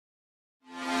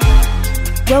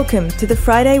Welcome to the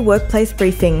Friday Workplace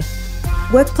Briefing.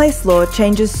 Workplace law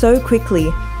changes so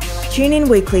quickly. Tune in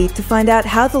weekly to find out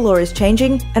how the law is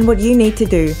changing and what you need to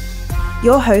do.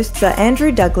 Your hosts are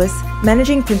Andrew Douglas,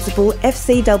 Managing Principal,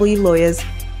 FCW Lawyers,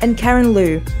 and Karen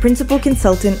Liu, Principal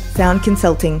Consultant, Found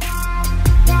Consulting.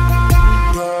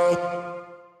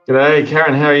 G'day,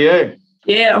 Karen. How are you?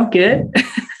 Yeah, I'm good.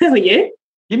 How are you?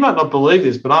 You might not believe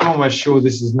this, but I'm almost sure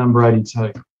this is number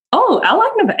 82. Oh, I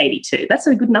like number 82. That's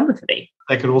a good number for me.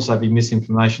 That could also be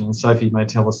misinformation, and Sophie may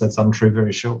tell us that's untrue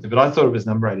very shortly, but I thought it was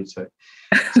number 82.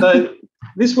 So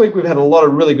this week we've had a lot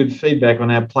of really good feedback on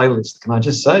our playlist, can I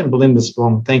just say? And Belinda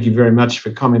Spong, thank you very much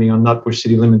for commenting on Nutbush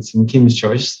City Limits and Kim's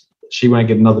choice. She won't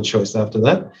get another choice after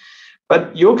that.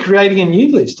 But you're creating a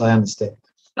new list, I understand.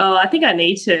 Oh, I think I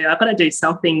need to. I've got to do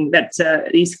something that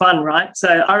is fun, right? So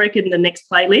I reckon the next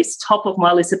playlist, top of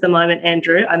my list at the moment,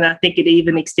 Andrew, and I think it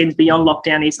even extends beyond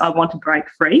lockdown, is I Want to Break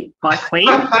Free by Queen.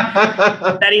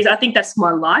 I think that's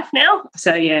my life now.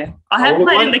 So, yeah. I have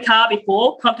played in the car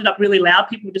before, pumped it up really loud,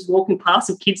 people just walking past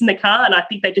with kids in the car, and I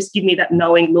think they just give me that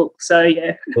knowing look. So,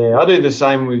 yeah. Yeah, I do the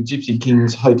same with Gypsy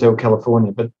King's Hotel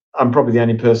California, but I'm probably the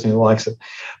only person who likes it.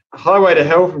 Highway to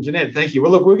Hell from Jeanette, thank you.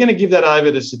 Well, look, we're going to give that over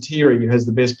to Satiri, who has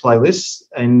the best playlists,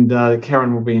 and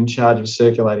Karen will be in charge of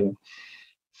circulating it.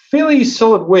 Fairly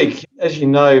solid week. As you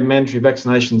know, mandatory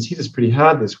vaccinations hit us pretty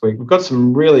hard this week. We've got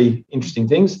some really interesting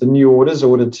things. The new orders,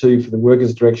 Order 2 for the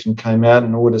Workers' Direction came out,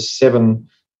 and Order 7,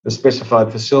 the specified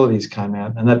facilities came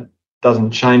out, and that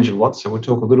doesn't change a lot, so we'll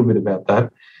talk a little bit about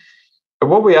that. But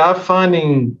what we are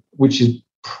finding, which is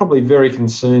probably very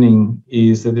concerning,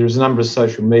 is that there's a number of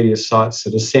social media sites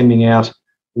that are sending out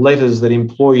letters that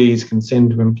employees can send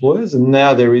to employers, and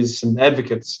now there is some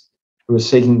advocates who are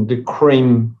seeking to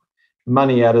cream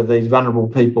money out of these vulnerable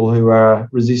people who are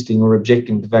resisting or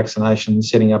objecting to vaccination and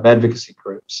setting up advocacy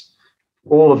groups,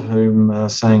 all of whom are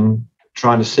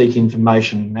trying to seek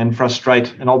information and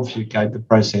frustrate and obfuscate the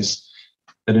process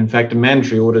that, in fact, a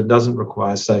mandatory order doesn't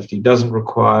require safety, doesn't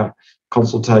require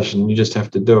consultation, you just have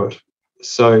to do it.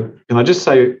 So can I just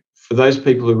say, for those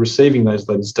people who are receiving those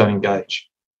letters, don't engage.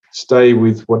 Stay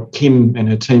with what Kim and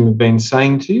her team have been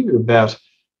saying to you about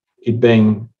it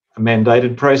being a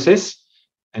mandated process,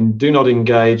 and do not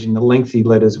engage in the lengthy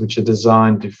letters which are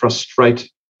designed to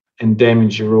frustrate and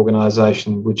damage your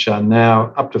organisation, which are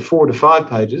now up to 4 to 5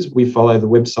 pages. We follow the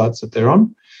websites that they're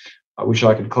on. I wish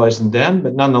I could close them down,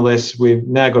 but nonetheless, we've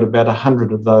now got about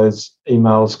 100 of those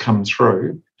emails come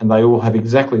through, and they all have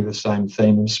exactly the same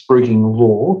theme of spruiking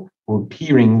law or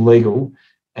appearing legal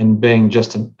and being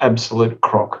just an absolute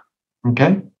crock,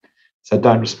 okay? So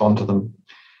don't respond to them.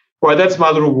 Right, that's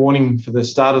my little warning for the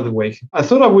start of the week. I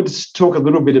thought I would talk a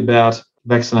little bit about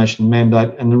vaccination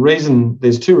mandate, and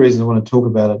there's 2 reasons I want to talk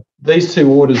about it. These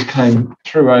 2 orders came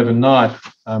through overnight,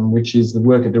 which is the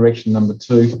Worker Direction number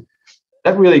 2.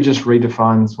 That really just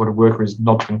redefines what a worker is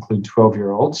not to include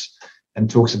 12-year-olds, and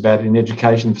talks about in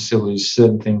education facilities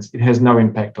certain things. It has no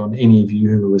impact on any of you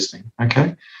who are listening,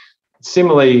 okay?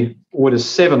 Similarly, Order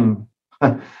 7,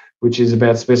 which is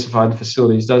about specified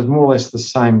facilities, does more or less the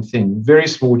same thing. Very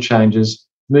small changes,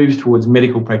 moves towards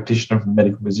medical practitioner from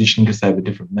medical position because they have a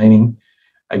different meaning.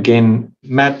 Again,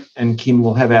 Matt and Kim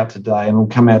will have out today, and will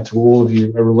come out to all of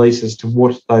you a release as to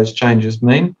what those changes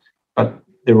mean, but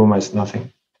they're almost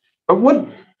nothing. But what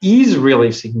is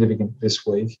really significant this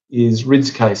week is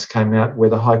Ridd's case came out, where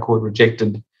the High Court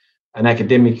rejected an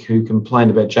academic who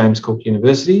complained about James Cook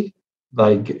University.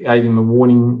 They gave him a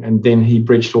warning, and then he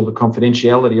breached all the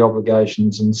confidentiality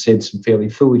obligations and said some fairly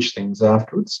foolish things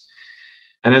afterwards,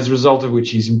 and as a result of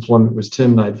which his employment was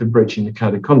terminated for breaching the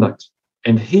code of conduct.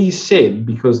 And he said,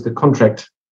 because the contract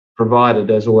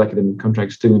provided, as all academic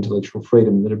contracts do, intellectual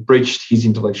freedom, that it breached his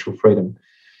intellectual freedom.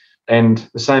 And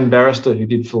the same barrister who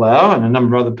did Folau and a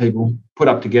number of other people put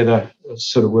up together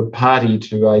sort of a party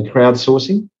to a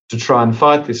crowdsourcing to try and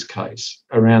fight this case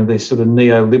around these sort of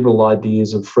neoliberal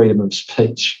ideas of freedom of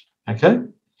speech, okay?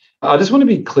 I just want to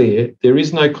be clear, there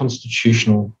is no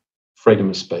constitutional freedom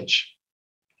of speech,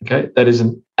 okay? That is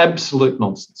an absolute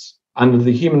nonsense. Under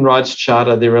the Human Rights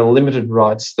Charter, there are limited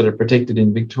rights that are protected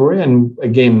in Victoria. And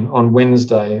again, on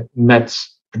Wednesday,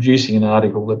 Matt's producing an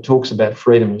article that talks about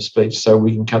freedom of speech, so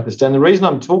we can cut this down. The reason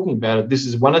I'm talking about it, this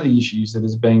is one of the issues that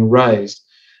is being raised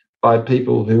by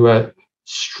people who are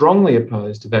strongly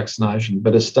opposed to vaccination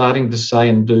but are starting to say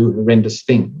and do horrendous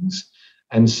things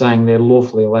and saying they're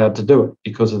lawfully allowed to do it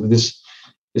because of this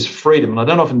freedom. And I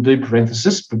don't often do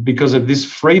parenthesis, but because of this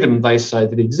freedom they say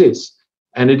that exists.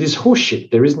 And it is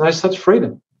horseshit. There is no such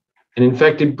freedom. And in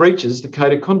fact, it breaches the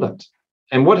code of conduct.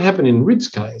 And what happened in Ridd's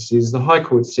case is the High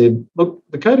Court said, look,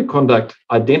 the Code of Conduct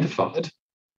identified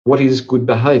what is good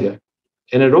behaviour.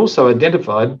 And it also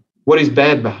identified what is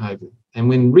bad behaviour. And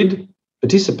when RID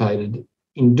participated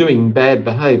in doing bad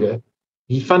behaviour,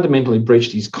 he fundamentally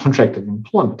breached his contract of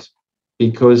employment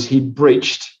because he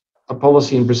breached a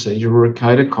policy and procedure or a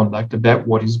code of conduct about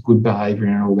what is good behaviour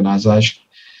in an organisation.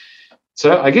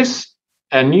 So I guess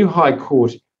our new High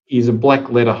Court is a black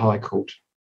letter High Court.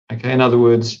 Okay, in other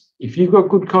words, if you've got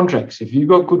good contracts, if you've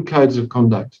got good codes of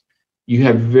conduct, you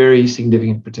have very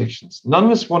significant protections. None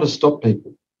of us want to stop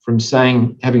people from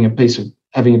having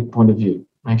a point of view,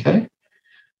 okay?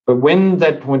 But when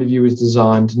that point of view is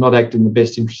designed to not act in the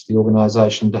best interest of the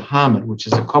organisation, to harm it, which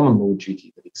is a common law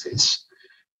duty that exists,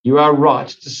 you are right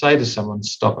to say to someone,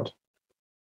 stop it.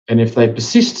 And if they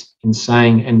persist in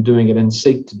saying and doing it and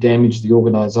seek to damage the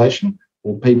organisation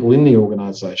or people in the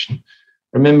organisation,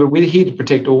 remember, we're here to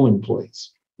protect all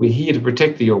employees. We're here to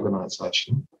protect the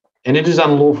organisation, and it is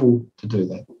unlawful to do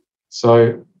that.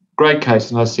 So, great case.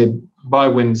 And I said, by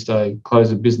Wednesday,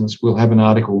 close of business, we'll have an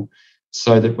article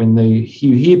so that when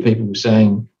you hear people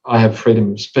saying, I have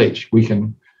freedom of speech, we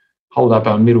can hold up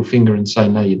our middle finger and say,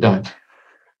 no, you don't.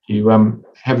 You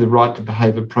have the right to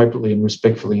behave appropriately and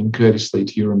respectfully and courteously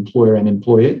to your employer and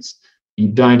employees. You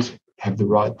don't have the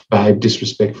right to behave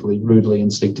disrespectfully, rudely,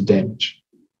 and seek to damage.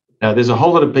 Now, there's a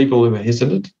whole lot of people who are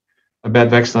hesitant about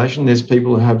vaccination. There's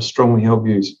people who have strongly held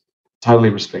views. Totally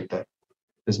respect that.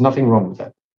 There's nothing wrong with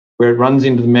that. Where it runs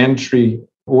into the mandatory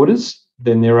orders,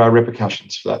 then there are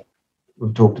repercussions for that.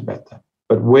 We've talked about that.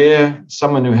 But where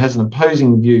someone who has an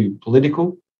opposing view,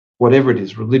 political, whatever it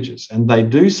is, religious, and they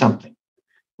do something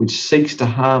which seeks to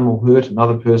harm or hurt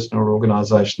another person or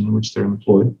organisation in which they're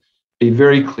employed, be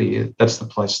very clear that's the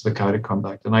place of the code of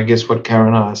conduct. And I guess what Karen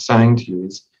and I are saying to you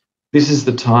is this is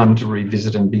the time to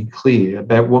revisit and be clear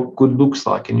about what good looks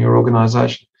like in your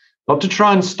organisation. Not to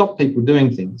try and stop people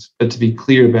doing things, but to be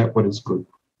clear about what is good.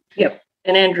 Yep.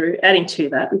 And Andrew, adding to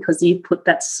that, because you put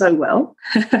that so well,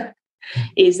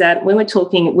 is that when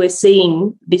we're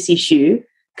seeing this issue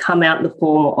come out in the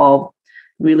form of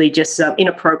really just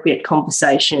inappropriate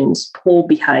conversations, poor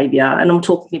behaviour, and I'm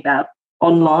talking about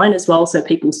online as well, so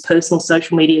people's personal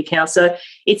social media accounts. So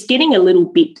it's getting a little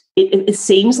bit, it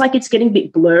seems like it's getting a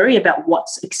bit blurry about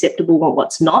what's acceptable and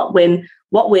what's not, when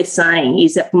what we're saying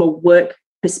is that from a work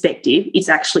perspective, it's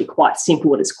actually quite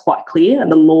simple and it's quite clear,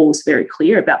 and the law is very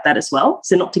clear about that as well.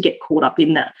 So not to get caught up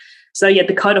in that. So yeah,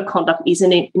 the code of conduct is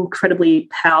an incredibly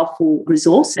powerful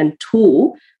resource and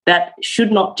tool that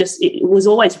should not just, it was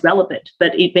always relevant,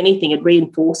 but if anything, it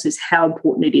reinforces how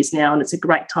important it is now. And it's a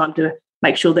great time to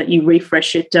make sure that you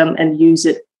refresh it and use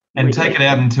it. And take it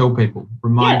out and tell people.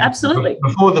 Remind people. Absolutely.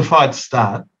 Before the fights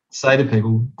start, say to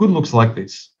people, good looks like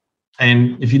this.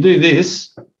 And if you do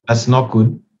this, that's not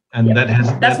good. And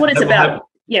that's what it's about.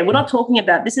 Yeah, we're not talking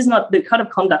about, this is not, the code of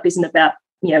conduct isn't about,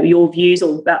 your views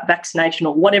or about vaccination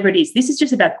or whatever it is. This is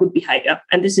just about good behaviour,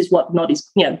 and this is what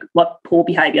what poor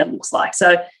behaviour looks like.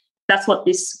 So that's what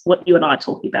you and I are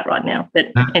talking about right now.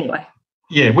 But anyway.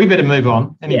 Yeah, we better move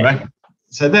on. Anyway, yeah.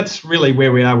 So that's really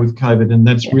where we are with COVID, and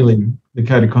that's really the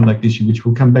code of conduct issue, which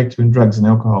we'll come back to in drugs and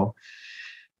alcohol.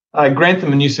 Grantham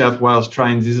and New South Wales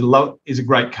trains is a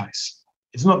great case.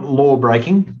 It's not law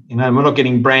breaking, we're not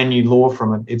getting brand new law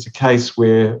from it. It's a case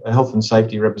where a health and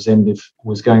safety representative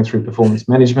was going through performance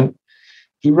management.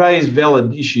 He raised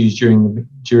valid issues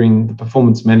during the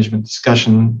performance management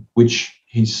discussion, which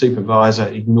his supervisor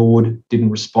ignored,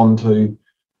 didn't respond to,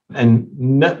 and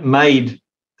made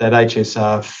that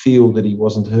HSR feel that he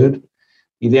wasn't heard.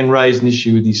 He then raised an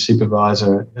issue with his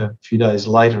supervisor a few days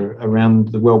later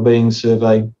around the wellbeing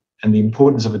survey and the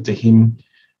importance of it to him,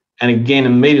 and again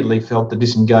immediately felt the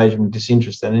disengagement,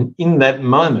 disinterest. And in that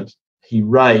moment, he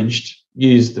raged,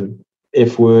 used the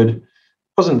F word,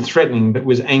 wasn't threatening, but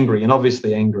was angry, and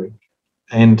obviously angry,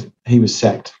 and he was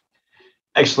sacked.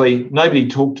 Actually, nobody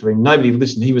talked to him, nobody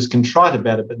listened. He was contrite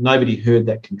about it, but nobody heard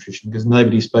that contrition because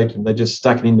nobody spoke to him. They just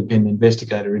stuck an independent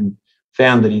investigator and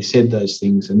found that he said those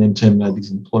things and then terminated his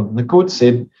employment. And the court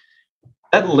said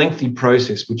that lengthy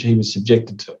process which he was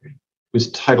subjected to was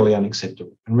totally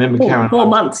unacceptable. And remember, Karen, 4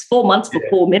 months for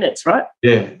 4 minutes, right?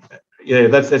 Yeah,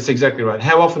 that's exactly right.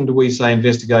 How often do we say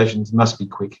investigations must be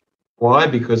quick? Why?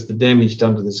 Because the damage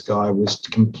done to this guy was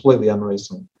completely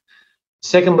unreasonable.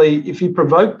 Secondly, if you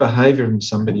provoke behaviour from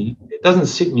somebody, it doesn't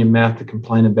sit in your mouth to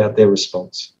complain about their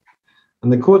response.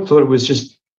 And the court thought it was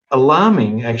just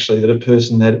alarming, actually, that a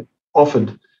person had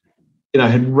offered,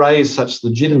 had raised such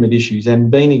legitimate issues and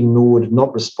been ignored,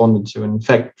 not responded to, and in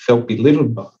fact felt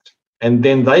belittled by it. And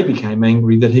then they became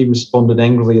angry that he responded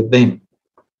angrily at them.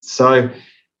 So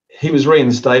he was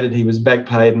reinstated, he was back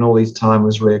paid, and all his time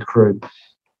was reaccrued.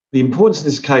 The importance of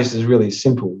this case is really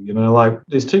simple.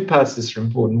 There's two parts of this are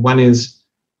important. One is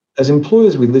as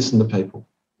employers, we listen to people.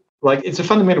 Like, it's a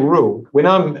fundamental rule.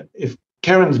 If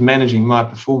Karen's managing my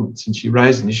performance and she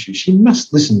raised an issue, she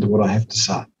must listen to what I have to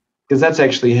say, because that's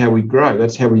actually how we grow.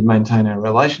 That's how we maintain our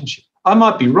relationship. I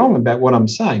might be wrong about what I'm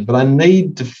saying, but I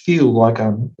need to feel like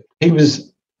he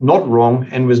was not wrong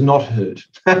and was not heard.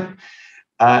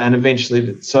 And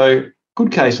eventually, so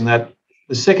good case in that.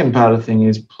 The second part of the thing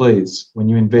is, please, when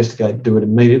you investigate, do it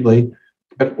immediately,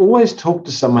 but always talk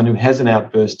to someone who has an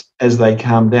outburst as they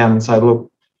calm down and say,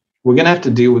 look, we're going to have to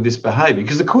deal with this behaviour,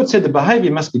 because the court said the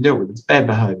behaviour must be dealt with. It's bad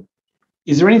behaviour.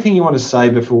 Is there anything you want to say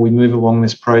before we move along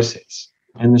this process?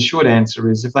 And the short answer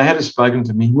is, if they had spoken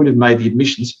to me, he would have made the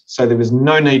admissions, so there was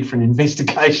no need for an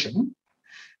investigation,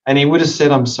 and he would have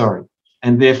said, I'm sorry.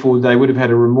 And therefore, they would have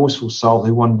had a remorseful soul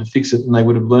who wanted to fix it, and they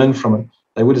would have learned from it.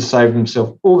 They would have saved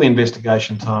themselves all the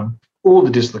investigation time, all the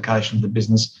dislocation of the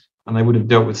business, and they would have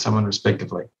dealt with someone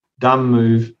respectively. Dumb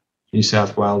move, New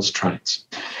South Wales Trains.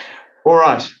 All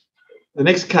right. The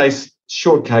next case,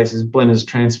 short case, is Blenner's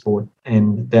Transport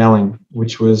and Dowling,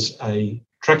 which was a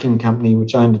trucking company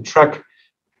which owned a truck,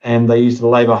 and they used a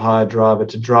labour hire driver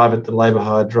to drive it. The labour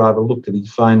hire driver looked at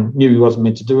his phone, knew he wasn't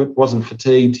meant to do it, wasn't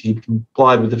fatigued. He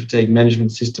complied with the fatigue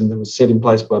management system that was set in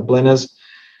place by Blenner's.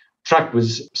 Truck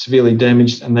was severely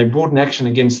damaged, and they brought an action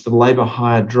against the labour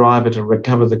hire driver to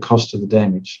recover the cost of the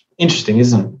damage. Interesting,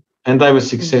 isn't it? And they were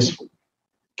successful.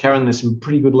 Karen, there's some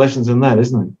pretty good lessons in that,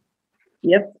 isn't there?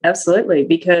 Yep, absolutely.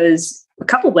 Because a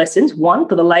couple of lessons. One,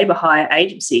 for the labour hire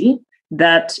agency,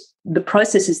 that the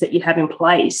processes that you have in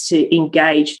place to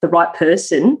engage the right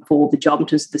person for the job in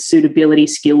terms of the suitability,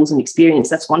 skills and experience,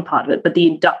 that's one part of it. But the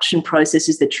induction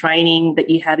processes, the training that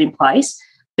you have in place,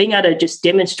 being able to just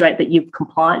demonstrate that you've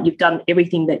compliant, you've done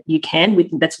everything that you can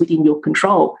that's within your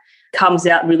control, comes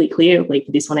out really clearly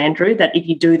for this one, Andrew, that if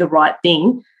you do the right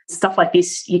thing, stuff like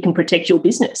this, you can protect your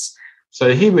business.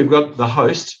 So here we've got the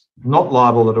host not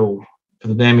liable at all for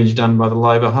the damage done by the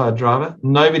labour hire driver.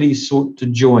 Nobody sought to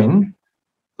join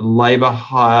the labour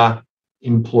hire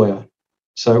employer.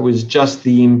 So it was just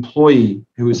the employee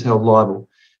who was held liable.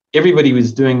 Everybody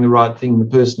was doing the right thing. The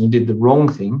person who did the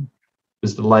wrong thing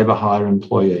was the labour hire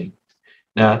employee.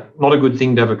 Now, not a good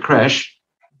thing to have a crash,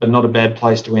 but not a bad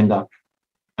place to end up.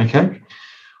 Okay?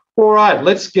 All right,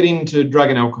 let's get into drug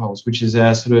and alcohols, which is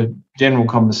our sort of general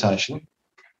conversation.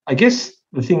 I guess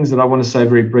the things that I want to say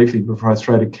very briefly before I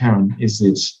throw to Karen is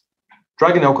this.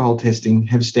 Drug and alcohol testing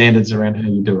have standards around how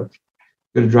you do it.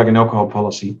 You've got a drug and alcohol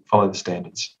policy, follow the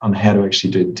standards on how to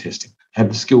actually do the testing. Have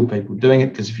the skilled people doing it,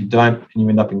 because if you don't and you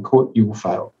end up in court, you will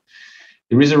fail.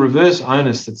 There is a reverse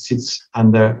onus that sits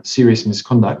under serious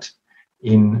misconduct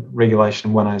in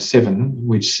Regulation 107,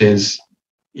 which says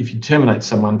if you terminate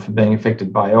someone for being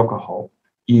affected by alcohol,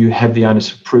 you have the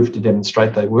onus of proof to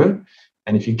demonstrate they were.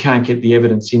 And if you can't get the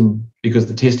evidence in because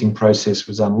the testing process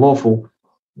was unlawful,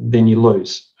 then you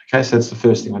lose. Okay, so that's the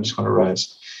first thing I just want to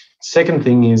raise. Second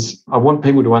thing is, I want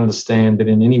people to understand that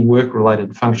in any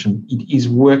work-related function, it is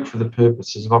work for the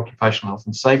purposes of occupational health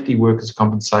and safety, workers'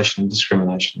 compensation and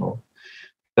discrimination law.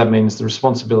 That means the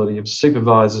responsibility of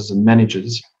supervisors and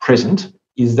managers present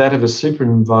is that of a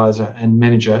supervisor and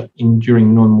manager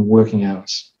during normal working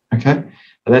hours. Okay?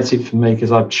 Now that's it for me,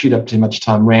 because I've chewed up too much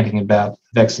time ranting about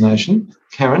vaccination.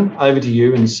 Karen, over to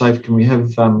you. And Safe, can we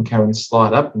have Karen's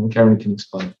slide up and Karen can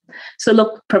explain? So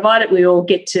look, provided we all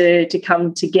get to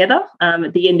come together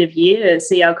at the end of year,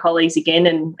 see our colleagues again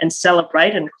and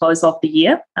celebrate and close off the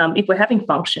year. If we're having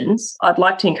functions, I'd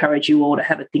like to encourage you all to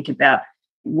have a think about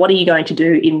what are you going to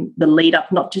do in the lead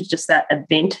up, not to just that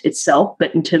event itself,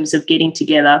 but in terms of getting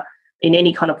together in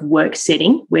any kind of work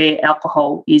setting where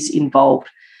alcohol is involved.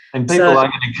 And people are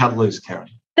going to cut loose, Karen.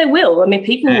 They will. I mean,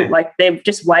 people they're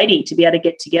just waiting to be able to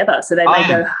get together, so they may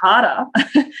go harder.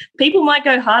 People might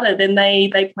go harder than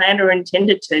they planned or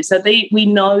intended to. So we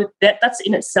know that's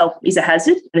in itself is a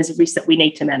hazard and is a risk that we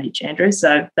need to manage, Andrew.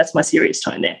 So that's my serious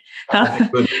tone there.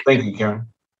 Good. Thank you, Karen.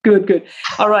 Good.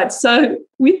 All right. So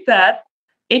with that,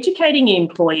 educating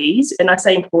employees, and I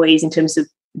say employees in terms of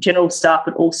general staff,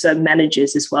 but also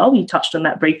managers as well. You touched on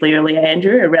that briefly earlier,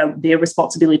 Andrew, around their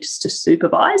responsibilities to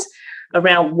supervise,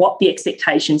 around what the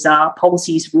expectations are,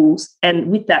 policies, rules, and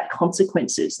with that,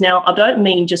 consequences. Now, I don't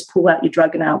mean just pull out your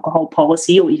drug and alcohol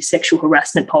policy or your sexual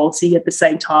harassment policy at the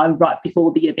same time right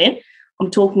before the event. I'm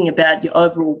talking about your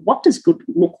overall, what does good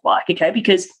look like, okay?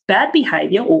 Because bad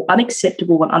behaviour or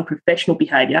unacceptable and unprofessional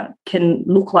behaviour can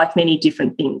look like many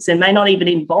different things and may not even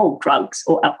involve drugs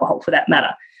or alcohol for that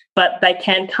matter, but they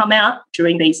can come out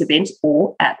during these events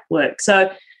or at work.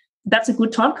 So that's a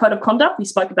good time. Code of conduct, we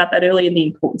spoke about that earlier and the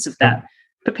importance of that.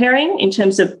 Preparing in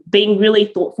terms of being really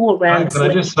thoughtful around... Can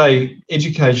I just say,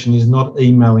 education is not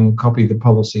emailing a copy of the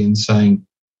policy and saying,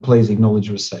 please acknowledge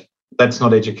receipt. That's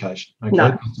not education. Okay,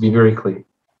 No. to be very clear.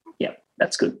 Yeah,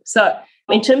 that's good. So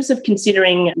in terms of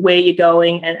considering where you're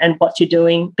going and what you're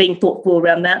doing, being thoughtful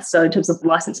around that, so in terms of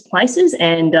licensed places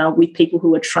and with people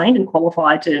who are trained and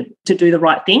qualified to do the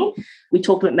right thing. We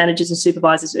talked about managers and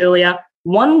supervisors earlier.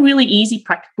 One really easy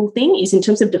practical thing is in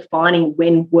terms of defining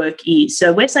when work is.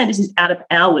 So we're saying this is out of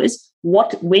hours.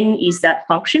 When is that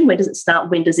function? When does it start?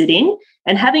 When does it end?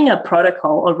 And having a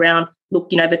protocol around, look,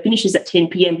 if it finishes at 10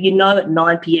 p.m., at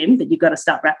 9 p.m. that you've got to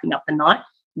start wrapping up the night.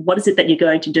 What is it that you're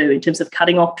going to do in terms of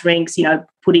cutting off drinks,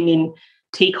 putting in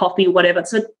tea, coffee, whatever.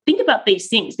 So think about these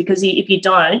things, because if you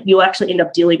don't, you'll actually end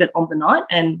up dealing with it on the night,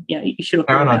 and you should have.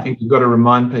 Aaron, I think you've got to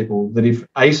remind people that if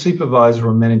a supervisor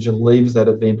or manager leaves that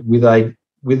event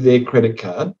with their credit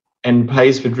card and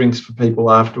pays for drinks for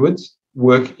people afterwards,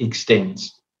 work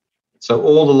extends. So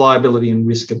all the liability and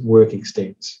risk at work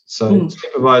extends. So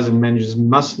supervisors and managers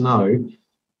must know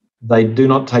they do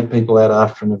not take people out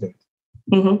after an event.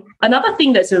 Mm-hmm. Another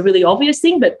thing that's a really obvious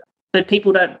thing, but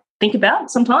people don't think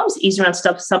about sometimes, is around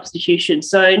substitution.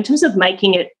 So in terms of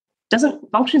making it,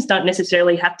 functions don't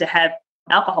necessarily have to have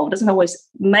alcohol. It doesn't always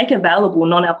make available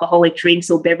non-alcoholic drinks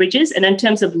or beverages. And in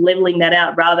terms of leveling that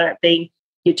out, rather than it being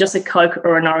just a Coke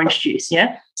or an orange juice,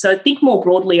 yeah? So think more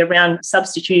broadly around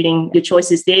substituting your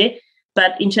choices there.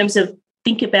 But in terms of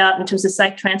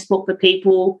safe transport for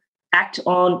people, act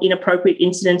on inappropriate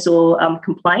incidents or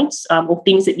complaints or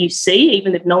things that you see,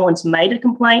 even if no one's made a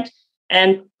complaint.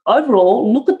 And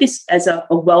overall, look at this as a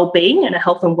well-being and a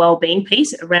health and well-being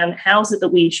piece around how is it that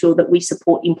we ensure that we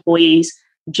support employees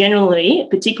generally,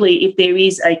 particularly if there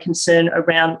is a concern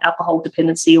around alcohol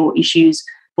dependency or issues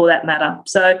for that matter.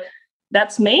 So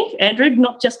that's me, Andrew,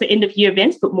 not just for end-of-year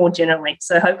events, but more generally.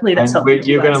 So hopefully that's helpful.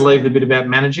 You're going to leave the bit about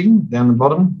managing down the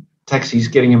bottom, taxis,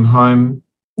 getting them home.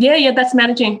 Yeah, that's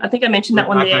managing. I think I mentioned that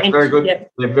one there. Very good. Yeah.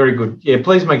 They're very good. Yeah,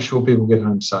 please make sure people get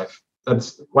home safe.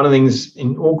 That's one of the things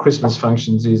in all Christmas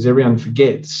functions is everyone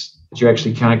forgets that you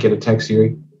actually can't get a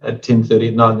taxi at 10:30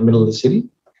 at night in the middle of the city.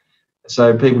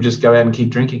 So people just go out and keep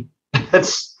drinking.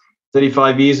 That's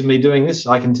 35 years of me doing this.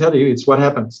 I can tell you it's what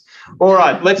happens. All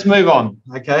right, let's move on,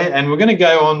 okay? And we're going to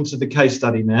go on to the case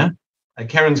study now.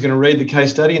 Karen's going to read the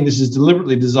case study, and this is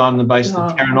deliberately designed on the basis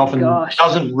that Karen often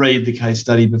doesn't read the case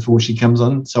study before she comes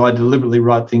on, so I deliberately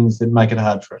write things that make it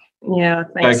hard for her. Yeah,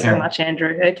 thanks so much,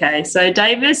 Andrew. Okay, so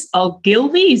Davis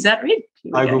Ogilvy, is that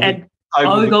right?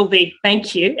 Ogilvy,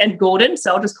 thank you. And Gordon,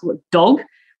 so I'll just call it Dog,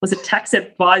 was a tax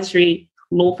advisory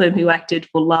law firm who acted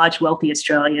for large wealthy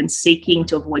Australians seeking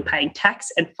to avoid paying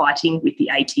tax and fighting with the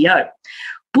ATO.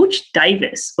 Butch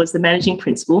Davis was the managing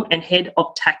principal and head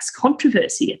of tax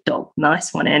controversy at Dog.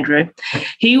 Nice one, Andrew.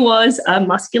 He was a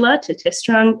muscular,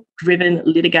 testosterone-driven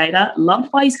litigator loved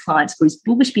by his clients for his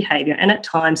bullish behaviour and at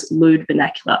times lewd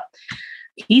vernacular.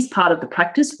 His part of the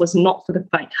practice was not for the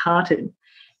faint-hearted.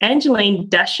 Angeline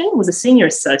Dashin was a senior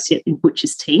associate in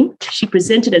Butch's team. She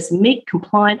presented as meek,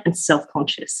 compliant and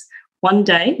self-conscious. One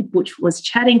day, Butch was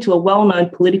chatting to a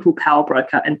well-known political power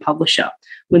broker and publisher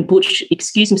when Butch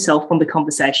excused himself from the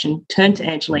conversation, turned to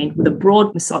Angeline with a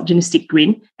broad misogynistic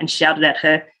grin and shouted at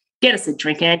her, "Get us a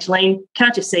drink, Angeline.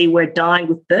 Can't you see we're dying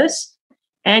with thirst?"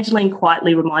 Angeline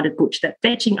quietly reminded Butch that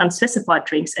fetching unspecified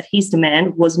drinks at his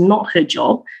demand was not her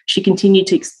job. She continued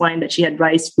to explain that she had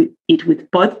raised it with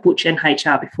both Butch and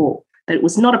HR before, that it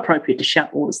was not appropriate to shout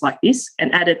orders like this,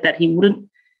 and added that he wouldn't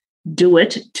do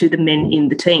it to the men in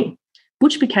the team.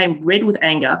 Butch became red with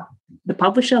anger. The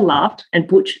publisher laughed and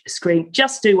Butch screamed,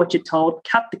 "Just do what you're told,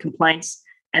 cut the complaints,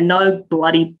 and no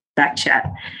bloody back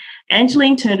chat."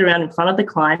 Angeline turned around in front of the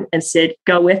client and said,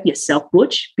 "Go F yourself,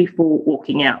 Butch," before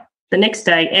walking out. The next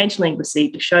day, Angeline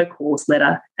received a show cause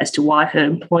letter as to why her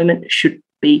employment should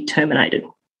be terminated,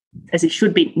 as it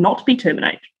should be not be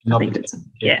terminated.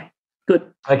 Yeah, good.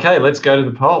 Okay, let's go to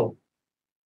the poll.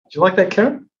 Do you like that,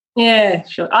 Karen? Yeah,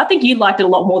 sure. I think you liked it a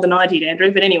lot more than I did,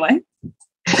 Andrew, but anyway.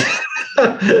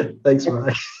 Thanks,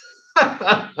 Mark.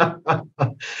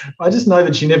 I just know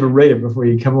that you never read it before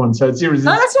you come on, so it's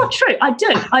irresistible. No, that's not true.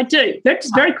 I do.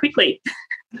 Just very quickly.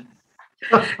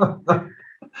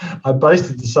 I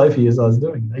boasted to Sophie as I was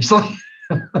doing it, actually.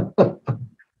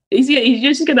 He's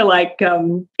just going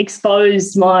to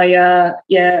expose my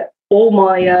all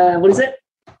my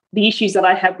the issues that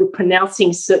I have with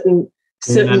pronouncing certain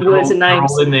words and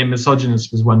names. All in there,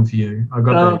 misogynist was one for you. I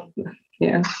got that.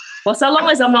 Yeah. Well, so long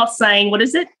as I'm not saying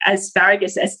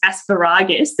asparagus as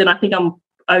asparagus, then I think I'm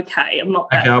okay. I'm not.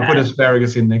 Okay, I'll put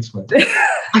asparagus in next week.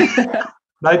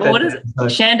 What is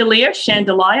it? Chandelier.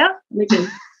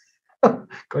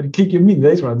 God, you keep giving me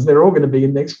these ones. They're all going to be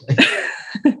in next week.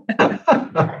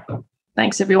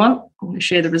 Thanks, everyone. I'm going to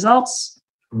share the results.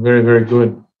 Very, very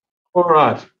good. All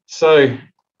right. So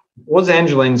was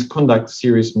Angeline's conduct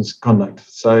serious misconduct?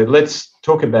 So let's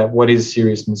talk about what is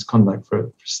serious misconduct for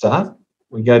a start.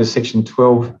 We go to section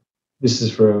 12. This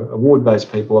is for award-based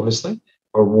people, obviously,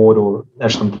 or award or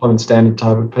National Employment Standard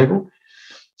type of people.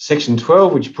 Section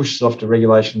 12, which pushes off to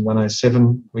Regulation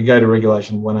 107. We go to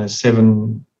Regulation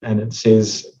 107 and it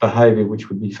says behaviour which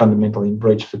would be fundamentally in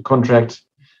breach of the contract,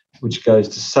 which goes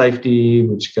to safety,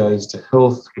 which goes to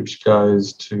health, which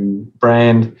goes to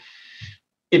brand.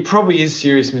 It probably is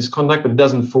serious misconduct, but it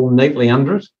doesn't fall neatly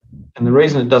under it. And the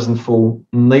reason it doesn't fall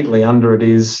neatly under it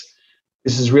is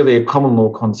this is really a common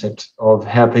law concept of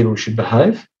how people should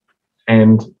behave,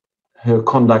 and her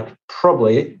conduct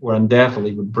probably or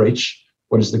undoubtedly would breach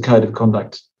what is the code of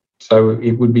conduct. So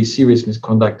it would be serious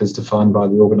misconduct as defined by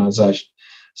the organisation.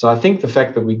 So I think the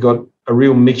fact that we got a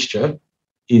real mixture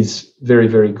is very,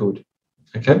 very good,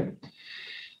 okay?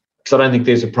 Because I don't think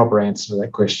there's a proper answer to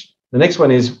that question. The next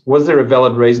one is, was there a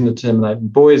valid reason to terminate?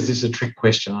 And boy, is this a trick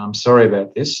question. I'm sorry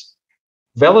about this.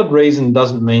 Valid reason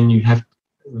doesn't mean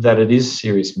that it is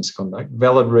serious misconduct.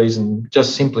 Valid reason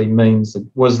just simply means that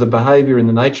was the behaviour and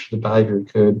the nature of the behaviour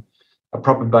occurred a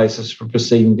proper basis for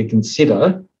proceeding to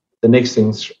consider the next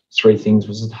three things,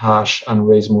 was it harsh,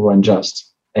 unreasonable, or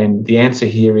unjust? And the answer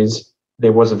here is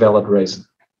there was a valid reason.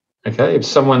 Okay, if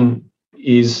someone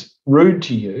is rude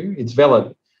to you, it's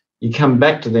valid. You come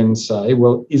back to them and say,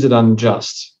 well, is it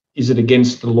unjust? Is it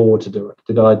against the law to do it?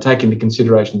 Did I take into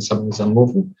consideration something that's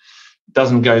unlawful? It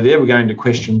doesn't go there. We're going to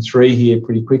question 3 here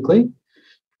pretty quickly.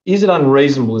 Is it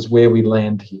unreasonable is where we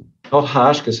land here. Not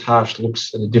harsh, because harsh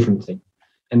looks at a different thing.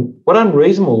 And what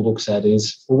unreasonable looks at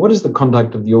is, well, what is the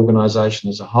conduct of the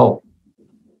organisation as a whole?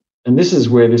 And this is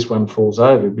where this one falls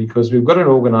over, because we've got an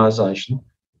organisation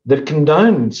that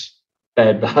condones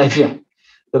bad behaviour,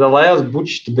 that allows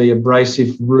Butch to be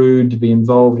abrasive, rude, to be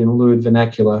involved in lewd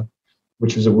vernacular,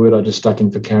 which was a word I just stuck in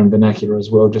for Karen vernacular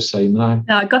as well, just so you know.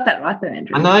 No, I got that right there,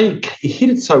 Andrew. I know you hit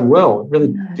it so well. It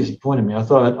really disappointed me. I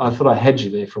thought I had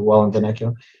you there for a while in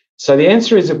vernacular. So the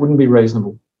answer is it wouldn't be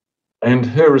reasonable. And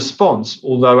her response,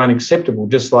 although unacceptable,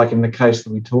 just like in the case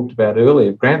that we talked about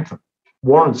earlier, Grantham,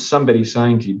 warrants somebody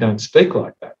saying to you, don't speak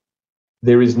like that.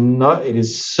 It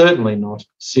is certainly not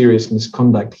serious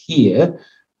misconduct here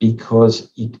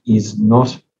because it is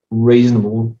not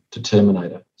reasonable to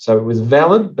terminate her. So it was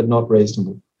valid but not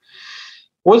reasonable.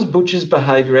 Was Butch's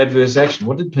behaviour adverse action?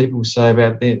 What did people say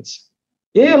about this?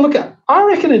 Yeah, look, I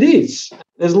reckon it is.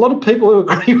 There's a lot of people who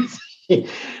agree with me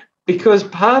because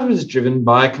part of it is driven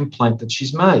by a complaint that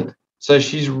she's made. So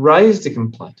she's raised a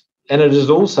complaint, and it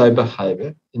is also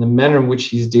behaviour in the manner in which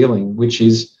she's dealing, which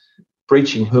is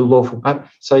breaching her lawful power.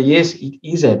 So yes, it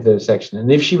is adverse action.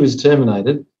 And if she was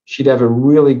terminated, she'd have a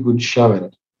really good show at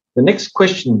it. The next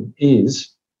question is,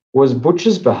 was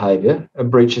Butch's behaviour a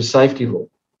breach of safety law?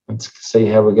 Let's see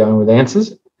how we're going with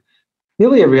answers.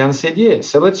 Nearly everyone said yes.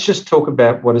 So let's just talk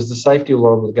about what is the safety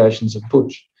law obligations of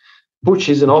Butch. Butch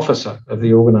is an officer of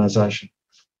the organisation.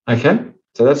 Okay?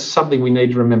 So that's something we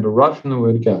need to remember right from the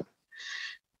word go.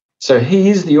 So he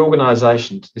is the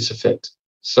organisation to this effect.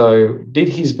 So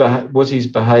was his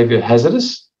behaviour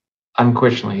hazardous?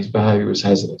 Unquestionably, his behaviour was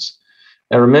hazardous.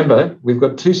 Now, remember, we've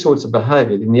got 2 sorts of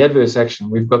behaviour. In the adverse action,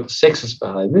 we've got the sexist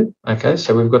behaviour, okay?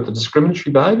 So we've got the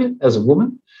discriminatory behaviour as a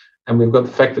woman, and we've got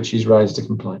the fact that she's raised a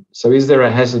complaint. So is there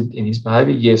a hazard in his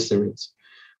behaviour? Yes, there is.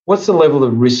 What's the level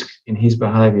of risk in his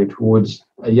behaviour towards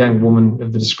a young woman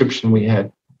of the description we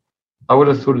had? I would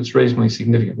have thought it's reasonably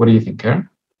significant. What do you think, Karen?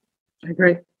 I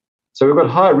agree. So we've got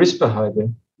high risk behaviour.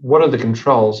 What are the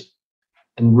controls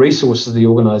and resources of the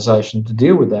organisation to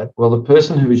deal with that? Well, the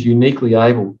person who is uniquely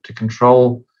able to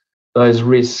control those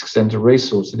risks and to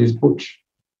resource it is Butch.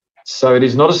 So it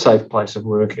is not a safe place of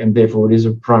work, and therefore it is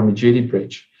a primary duty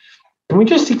breach. Can we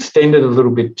just extend it a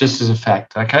little bit just as a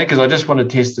fact, okay? Because I just want to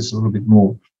test this a little bit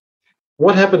more.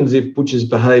 What happens if Butch's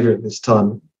behaviour at this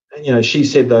time, she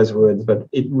said those words, but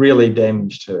it really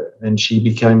damaged her, and she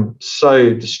became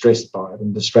so distressed by it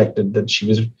and distracted that she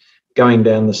was going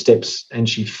down the steps and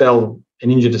she fell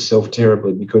and injured herself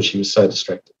terribly because she was so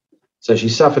distracted. So she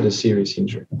suffered a serious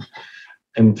injury.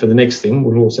 And for the next thing,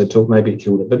 we'll also talk, maybe it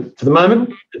killed her. But for the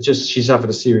moment, it's just she suffered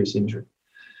a serious injury.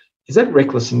 Is that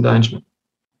reckless endangerment?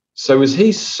 So was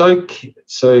he so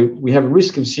we have a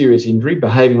risk of serious injury,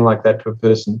 behaving like that to a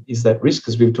person is that risk,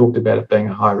 because we've talked about it being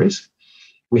a high risk.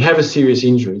 We have a serious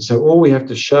injury. So all we have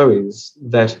to show is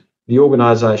that the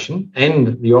organisation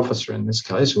and the officer in this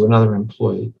case, or another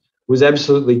employee, was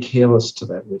absolutely careless to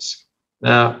that risk.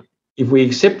 Now, if we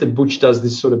accept that Butch does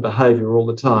this sort of behaviour all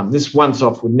the time, this once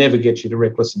off would never get you to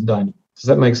reckless endangerment. Does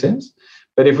that make sense?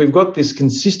 But if we've got this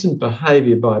consistent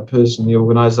behaviour by a person in the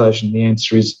organisation, the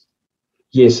answer is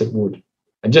yes, it would.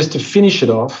 And just to finish it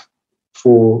off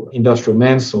for industrial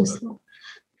manslaughter,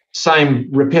 same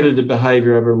repetitive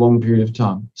behaviour over a long period of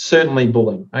time. Certainly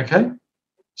bullying, okay?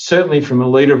 Certainly from a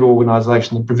leader of an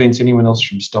organisation that prevents anyone else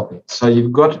from stopping it. So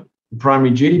you've got the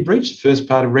primary duty breach, the first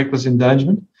part of reckless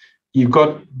endangerment. You've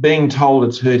got being told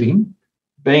it's hurting,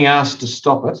 being asked to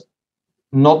stop it,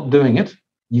 not doing it.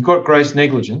 You've got gross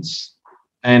negligence.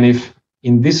 And if,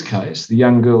 in this case, the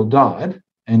young girl died,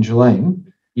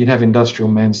 Angeline, you'd have industrial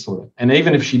manslaughter. And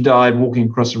even if she died walking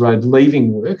across the road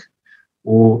leaving work,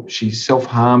 or she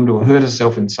self-harmed or hurt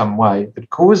herself in some way that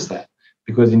caused that,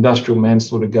 because industrial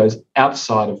manslaughter goes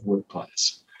outside of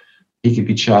workplace, he could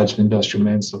be charged with industrial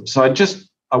manslaughter. So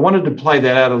I wanted to play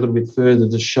that out a little bit further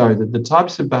to show that the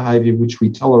types of behaviour which we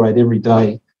tolerate every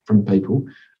day from people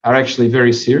are actually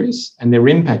very serious, and their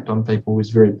impact on people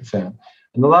is very profound.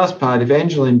 And the last part, if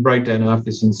Angeline broke down after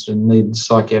this incident and needed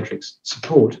psychiatric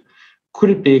support,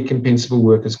 could it be a compensable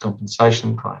workers'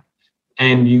 compensation claim?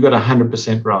 And you got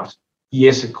 100% right.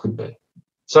 Yes, it could be.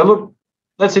 So look,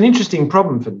 that's an interesting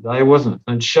problem for today, wasn't it?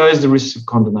 And it shows the risks of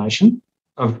condemnation,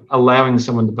 of allowing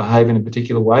someone to behave in a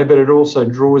particular way, but it also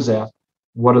draws out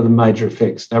what are the major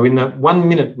effects. Now, in the 1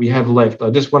 minute we have left, I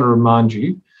just want to remind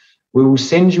you, we will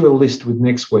send you a list with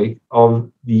next week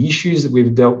of the issues that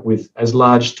we've dealt with as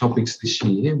large topics this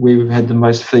year, where we've had the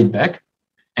most feedback.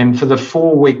 And for the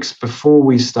 4 weeks before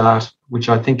we start, which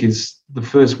I think is the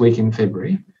first week in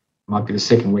February, might be the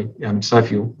second week,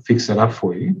 Sophie will fix that up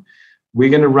for you, we're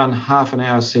going to run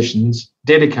half-an-hour sessions,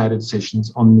 dedicated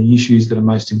sessions on the issues that are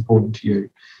most important to you.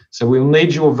 So we'll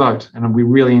need your vote, and we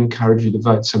really encourage you to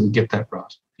vote so we get that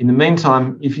right. In the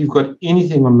meantime, if you've got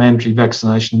anything on mandatory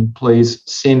vaccination, please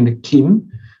send Kim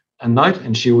a note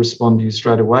and she'll respond to you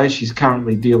straight away. She's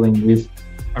currently dealing with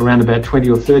around about 20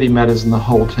 or 30 matters and the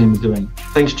whole team are doing.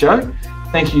 Thanks, Joe.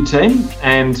 Thank you, team,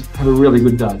 and have a really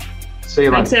good day. See you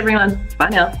later. Thanks, everyone. Bye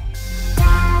now.